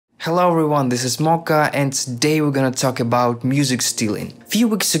Hello everyone, this is MOKKA and today we're gonna talk about music stealing. A few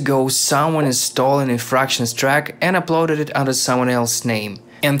weeks ago, someone installed an infractions track and uploaded it under someone else's name.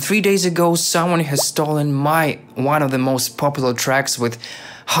 And 3 days ago, someone has stolen one of the most popular tracks with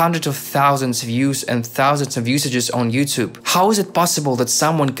hundreds of thousands of views and thousands of usages on YouTube. How is it possible that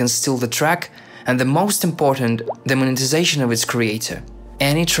someone can steal the track and the most important, the monetization of its creator?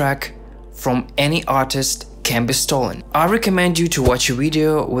 Any track from any artist can be stolen. I recommend you to watch a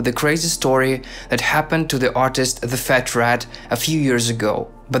video with the crazy story that happened to the artist TheFatRat a few years ago.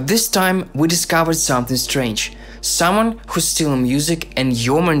 But this time we discovered something strange. Someone who's stealing music and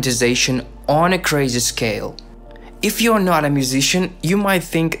your monetization on a crazy scale. If you're not a musician, you might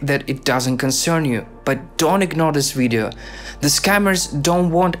think that it doesn't concern you, but don't ignore this video. The scammers don't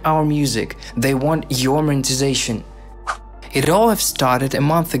want our music, they want your monetization. It all have started a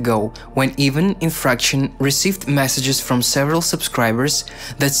month ago when Even Infraction received messages from several subscribers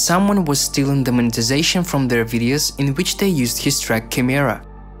that someone was stealing the monetization from their videos in which they used his track Chimera.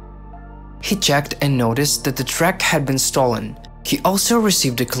 He checked and noticed that the track had been stolen. He also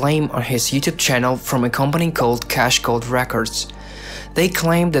received a claim on his YouTube channel from a company called Cash Code Records. They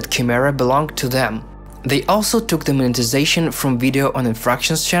claimed that Chimera belonged to them. They also took the monetization from video on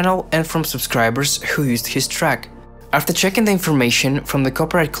Infraction's channel and from subscribers who used his track. After checking the information from the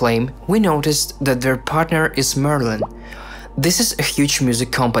copyright claim, we noticed that their partner is Merlin. This is a huge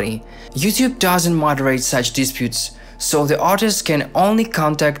music company. YouTube doesn't moderate such disputes, so the artist can only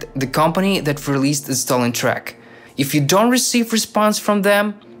contact the company that released the stolen track. If you don't receive response from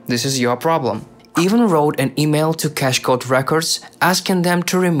them, this is your problem. Even wrote an email to Cash Code Records asking them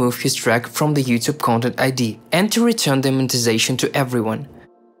to remove his track from the YouTube Content ID and to return the monetization to everyone.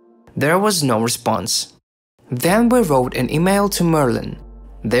 There was no response. Then we wrote an email to Merlin.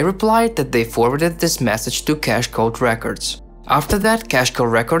 They replied that they forwarded this message to Cash Code Records. After that, Cash Code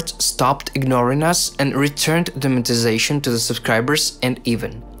Records stopped ignoring us and returned the monetization to the subscribers and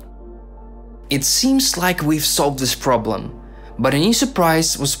Even. It seems like we've solved this problem, but a new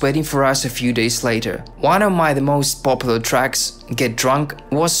surprise was waiting for us a few days later. One of the most popular tracks, Get Drunk,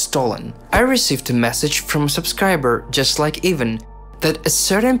 was stolen. I received a message from a subscriber, just like Even, that a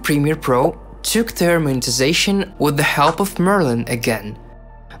certain Premiere Pro took their monetization with the help of Merlin again.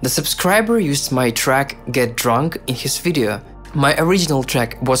 The subscriber used my track Get Drunk in his video. My original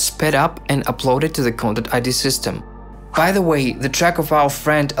track was sped up and uploaded to the Content ID system. By the way, the track of our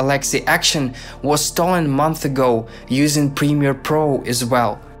friend Alexi Action was stolen a month ago using Premiere Pro as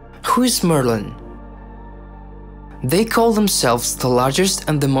well. Who is Merlin? They call themselves the largest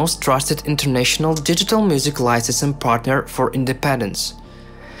and the most trusted international digital music licensing partner for independents.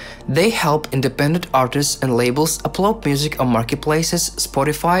 They help independent artists and labels upload music on marketplaces,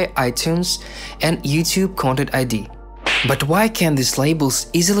 Spotify, iTunes, and YouTube Content ID. But why can these labels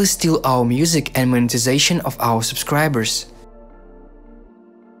easily steal our music and monetization of our subscribers?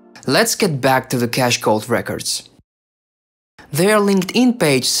 Let's get back to the Cash Code Records. Their LinkedIn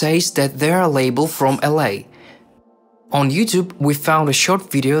page says that they're a label from LA. On YouTube, we found a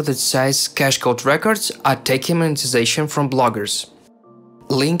short video that says Cash Code Records are taking monetization from bloggers.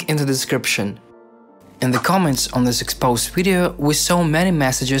 Link in the description. In the comments on this exposed video, we saw many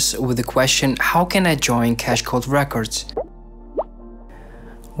messages with the question, how can I join Cash Code Records?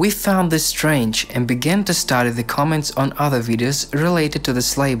 We found this strange and began to study the comments on other videos related to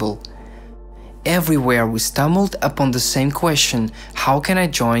this label. Everywhere we stumbled upon the same question, how can I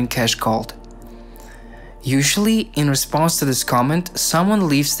join Cash Code? Usually, in response to this comment, someone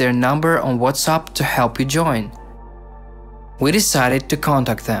leaves their number on WhatsApp to help you join. We decided to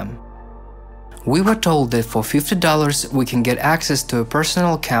contact them. We were told that for $50 we can get access to a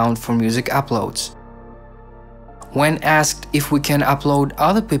personal account for music uploads. When asked if we can upload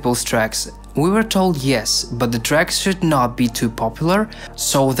other people's tracks, we were told yes, but the tracks should not be too popular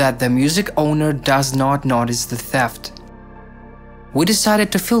so that the music owner does not notice the theft. We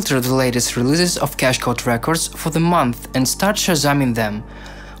decided to filter the latest releases of Cash Code Records for the month and start Shazamming them.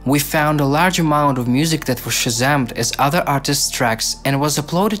 We found a large amount of music that was Shazammed as other artists' tracks and was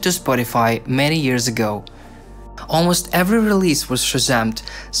uploaded to Spotify many years ago. Almost every release was Shazammed.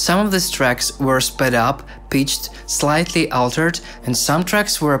 Some of these tracks were sped up, pitched, slightly altered, and some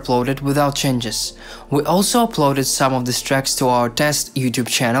tracks were uploaded without changes. We also uploaded some of these tracks to our test YouTube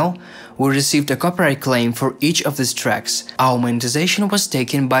channel. We received a copyright claim for each of these tracks. Our monetization was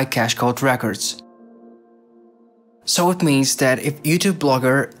taken by Cash Code Records. So it means that if YouTube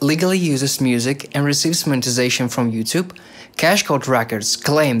blogger legally uses music and receives monetization from YouTube, Cash Code Records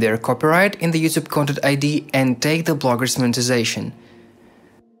claim their copyright in the YouTube Content ID and take the blogger's monetization.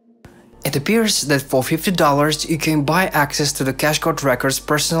 It appears that for $50 you can buy access to the Cash Cold Records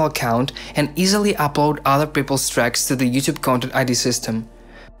personal account and easily upload other people's tracks to the YouTube Content ID system.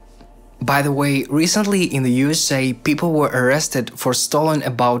 By the way, recently in the USA, people were arrested for stealing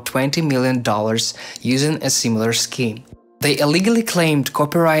about $20 million using a similar scheme. They illegally claimed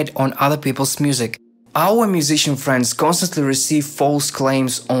copyright on other people's music. Our musician friends constantly receive false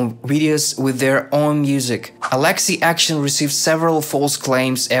claims on videos with their own music. Alexi Action receives several false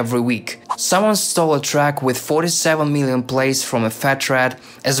claims every week. Someone stole a track with 47 million plays from TheFatRat,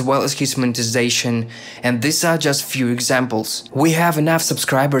 as well as his monetization, and these are just few examples. We have enough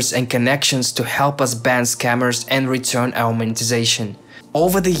subscribers and connections to help us ban scammers and return our monetization.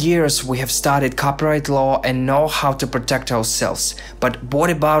 Over the years, we have studied copyright law and know how to protect ourselves, but what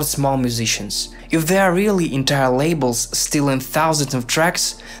about small musicians? If there are really entire labels stealing thousands of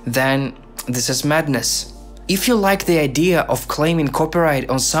tracks, then this is madness. If you like the idea of claiming copyright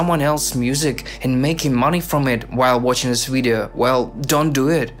on someone else's music and making money from it while watching this video, well, don't do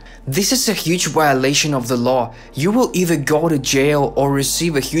it. This is a huge violation of the law. You will either go to jail or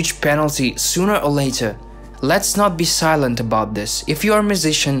receive a huge penalty sooner or later. Let's not be silent about this. If you are a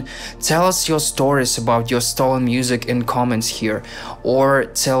musician, tell us your stories about your stolen music in comments here, or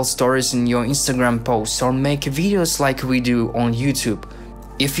tell stories in your Instagram posts, or make videos like we do on YouTube.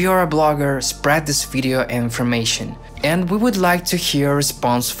 If you are a blogger, spread this video and information. And we would like to hear a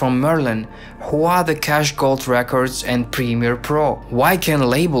response from Merlin. Who are the Cash Cold Records and Premiere Pro? Why can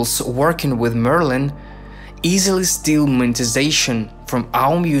labels working with Merlin easily steal monetization from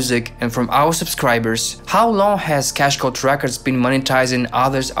our music and from our subscribers? How long has Cash Cold Records been monetizing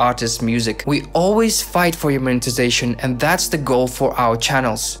others artists' music? We always fight for your monetization, and that's the goal for our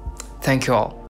channels. Thank you all.